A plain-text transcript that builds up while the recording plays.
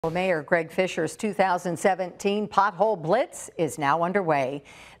Well, Mayor Greg Fischer's 2017 Pothole Blitz is now underway.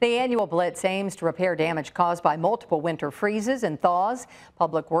 The annual Blitz aims to repair damage caused by multiple winter freezes and thaws.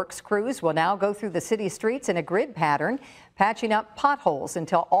 Public Works crews will now go through the city streets in a grid pattern, patching up potholes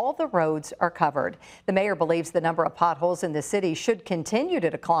until all the roads are covered. The mayor believes the number of potholes in the city should continue to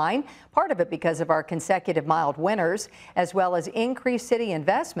decline, part of it because of our consecutive mild winters, as well as increased city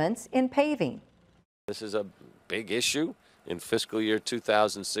investments in paving. This is a big issue. In fiscal year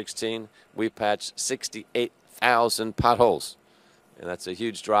 2016, we patched 68,000 potholes, and that's a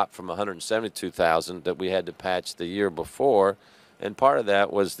huge drop from 172,000 that we had to patch the year before. And part of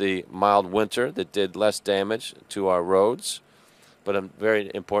that was the mild winter that did less damage to our roads. But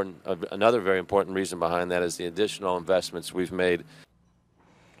another very important reason behind that is the additional investments we've made.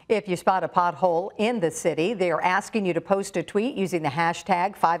 If you spot a pothole in the city, they are asking you to post a tweet using the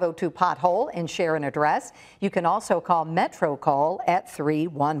hashtag 502pothole and share an address. You can also call Metro Call at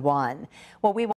 311. Well, we